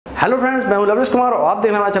Hello friends, मैं हूं लवलेश कुमार और आप देख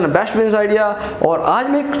रहे हैं हमारा चैनल बेस्ट बिजनेस आइडिया। और आज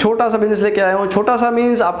मैं एक छोटा सा बिजनेस लेके आया हूं। छोटा सा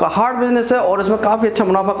मीन्स आपका हार्ड बिजनेस है और इसमें काफ़ी अच्छा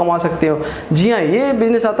मुनाफा कमा सकते हो। जी हाँ, ये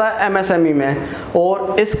बिजनेस आता है एमएसएमई में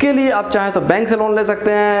और इसके लिए आप चाहें तो बैंक से लोन ले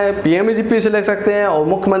सकते हैं, पीएमईजीपी से ले सकते हैं और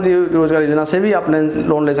मुख्यमंत्री रोजगार योजना से भी आप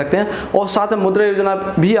लोन ले सकते हैं। और साथ में मुद्रा योजना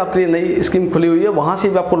भी आपके लिए नई स्कीम खुली हुई है, वहाँ से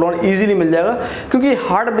भी आपको लोन ईजिली मिल जाएगा क्योंकि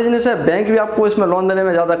हार्ड बिजनेस है। बैंक भी आपको इसमें लोन देने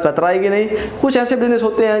में ज़्यादा कतराएगी नहीं। कुछ ऐसे बिजनेस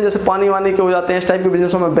होते हैं जैसे पानी वानी के हो जाते हैं, इस टाइप के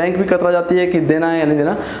बिजनेसों में बैंक भी कतरा जाती है कि देना है या नहीं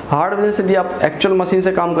देना। हार्ड बिजनेस से भी आप एक्चुअल मशीन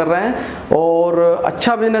से काम कर रहे हैं और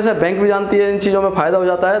अच्छा बिजनेस है, बैंक भी जानती है इन चीज़ों में फ़ायदा हो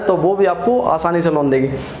जाता है, तो वो भी आपको आसानी से लोन देगी।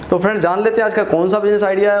 तो फ्रेंड्स, जान लेते हैं आज का कौन सा बिजनेस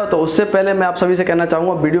आइडिया है। तो उससे पहले मैं आप सभी से कहना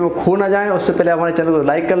चाहूँगा, वीडियो में खो ना जाएं, उससे पहले हमारे चैनल को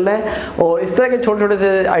लाइक कर लें और इस तरह के छोटे छोटे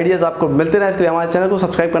से आइडियाज़ आपको मिलते रहें। इसके लिए हमारे चैनल को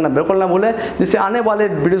सब्सक्राइब करना बिल्कुल ना भूलें, जिससे आने वाले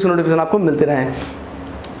वीडियो के नोटिफिकेशन आपको मिलते रहें।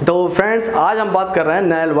 तो फ्रेंड्स, आज हम बात कर रहे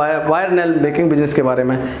हैं वायर नेल मेकिंग बिजनेस के बारे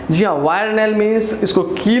में। जी हाँ, वायर नेल मीन्स इसको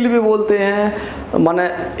कील भी बोलते हैं, माने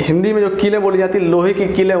हिंदी में जो कीलें बोली जाती है लोहे की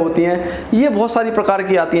कीलें होती हैं। ये बहुत सारी प्रकार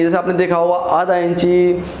की आती हैं, जैसे आपने देखा होगा आधा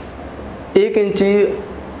इंची, 1 इंची,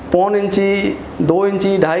 पौन इंची, 2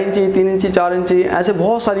 इंची, 2.5 इंची, 3 इंची, 4 इंची, ऐसे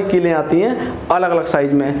बहुत सारी कीलें आती हैं अलग अलग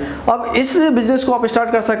साइज में। अब इस बिजनेस को आप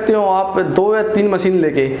स्टार्ट कर सकते हो आप 2 या 3 मशीन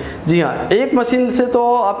लेके। जी हाँ, एक मशीन से तो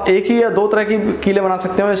आप एक ही या 2 तरह की कीलें बना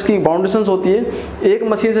सकते हो। इसकी बाउंडेशंस होती है। एक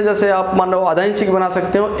मशीन से जैसे आप मान लो आधा इंची की बना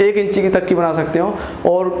सकते हो, 1 इंची की तक की बना सकते हो,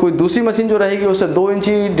 और कोई दूसरी मशीन जो रहेगी उससे 2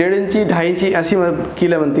 इंची, 1.5 इंची, 2.5 इंची ऐसी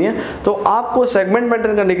कीलें बनती हैं। तो आपको सेगमेंट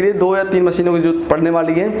मेंटेन करने के लिए 2 या 3 मशीनों की जरूरत पड़ने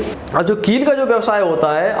वाली है। और जो कील का जो व्यवसाय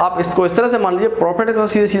होता है, आप इसको इस तरह से मान लीजिए, प्रॉफिट का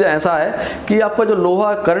सीधे सीधा ऐसा है कि आपका जो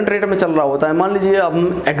लोहा करंट रेट में चल रहा होता है, मान लीजिए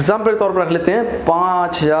हम एग्जाम्पल के तौर पर रख लेते हैं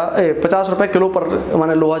 50 रुपये किलो पर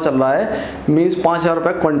माने लोहा चल रहा है, मीन्स 5000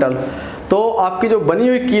 रुपये क्विंटल। तो आपकी जो बनी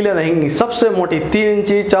हुई कीलें रहेंगी सबसे मोटी 3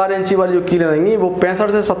 इंची 4 इंची वाली जो कीलें रहेंगी वो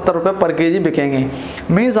 65 से 70 रुपये पर केजी बिकेंगी।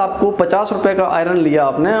 मीन्स आपको 50 रुपये का आयरन लिया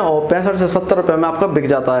आपने और 65 से 70 रुपये में आपका बिक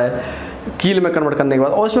जाता है कील में कन्वर्ट करने के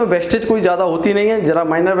बाद। और इसमें वेस्टेज कोई ज़्यादा होती नहीं है, जरा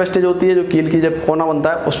माइनर वेस्टेज होती है। जो कील की जब कोना बनता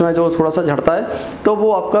है उसमें जो थोड़ा सा झड़ता है तो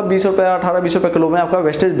वो आपका 20 रुपये 18-20 रुपये किलो में आपका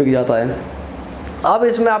वेस्टेज बिक जाता है। अब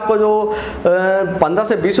इसमें आपको जो 15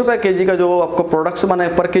 से 20 रुपये केजी का जो आपको प्रोडक्शन बने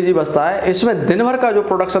पर केजी बचता है, इसमें दिन भर का जो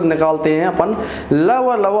प्रोडक्शन निकालते हैं अपन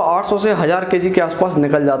लगभग 800 से 1000 केजी के आसपास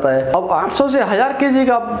निकल जाता है। अब 800 से 1000 केजी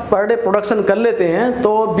का पर डे प्रोडक्शन कर लेते हैं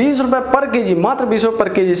तो 20 रुपये पर केजी, मात्र 20 रुपये पर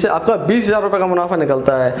केजी से आपका 20,000 रुपये का मुनाफा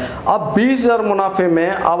निकलता है। अब 20,000 मुनाफे में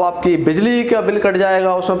अब आपकी बिजली का बिल कट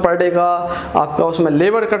जाएगा उसमें पर डे का, आपका उसमें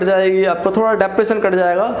लेबर कट जाएगी, आपका थोड़ा डेप्रेशन कट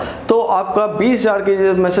जाएगा, तो आपका 20,000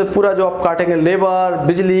 के में से पूरा जो आप काटेंगे लेबर,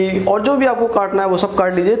 बिजली और जो भी आपको काटना है वो सब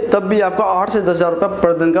काट लीजिए, तब भी आपका 8 से 10,000 रुपये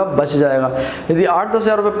प्रतिदिन का बच जाएगा। यदि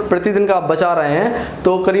 8-10,000 रुपये प्रतिदिन का आप बचा रहे हैं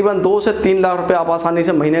तो करीबन 2 से 3 लाख रुपये आप आसानी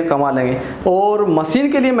से महीने कमा लेंगे। और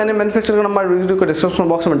मशीन के लिए मैंने मैन्युफैक्चर का नंबर वीडियो को डिस्क्रिप्शन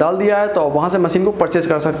बॉक्स में डाल दिया है, तो वहाँ से मशीन को परचेज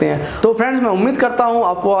कर सकते हैं। तो फ्रेंड्स, मैं उम्मीद करता हूँ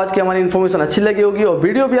आपको आज की हमारी इन्फॉर्मेशन अच्छी लगी होगी और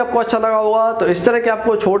वीडियो भी आपको अच्छा लगा होगा। तो इस तरह के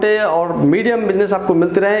आपको छोटे और मीडियम बिजनेस आपको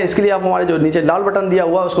मिलते रहे, इसके लिए आप हमारे जो नीचे लाल बटन दिया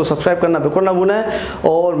हुआ है उसको सब्सक्राइब करना बिल्कुल ना भूलें।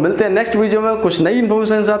 और मिलते हैं नेक्स्ट वीडियो में कुछ नई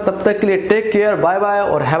इन्फॉर्मेशन के साथ। तब तक के लिए टेक केयर, बाय बाय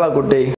और हैव अ गुड डे।